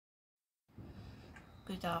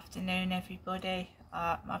Good afternoon, everybody.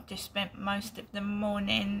 I've just spent most of the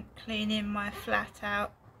morning cleaning my flat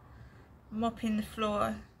out, mopping the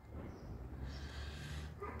floor,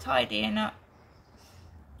 tidying up.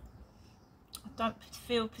 I don't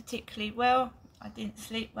feel particularly well. I didn't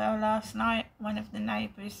sleep well last night. One of the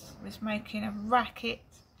neighbours was making a racket.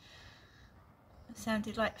 It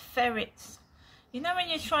sounded like ferrets. You know when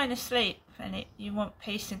you're trying to sleep and you want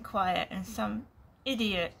peace and quiet, and some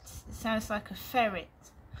idiot, it sounds like a ferret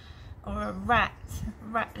or a rat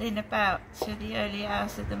rattling about to the early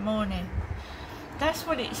hours of the morning. That's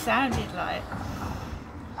what it sounded like.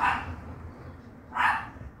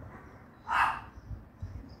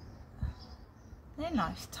 They're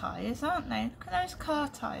nice tyres, aren't they? Look at those car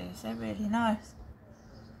tyres, they're really nice.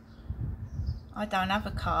 I don't have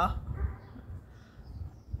a car.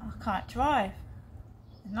 I can't drive.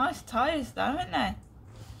 They're nice tyres though, aren't they?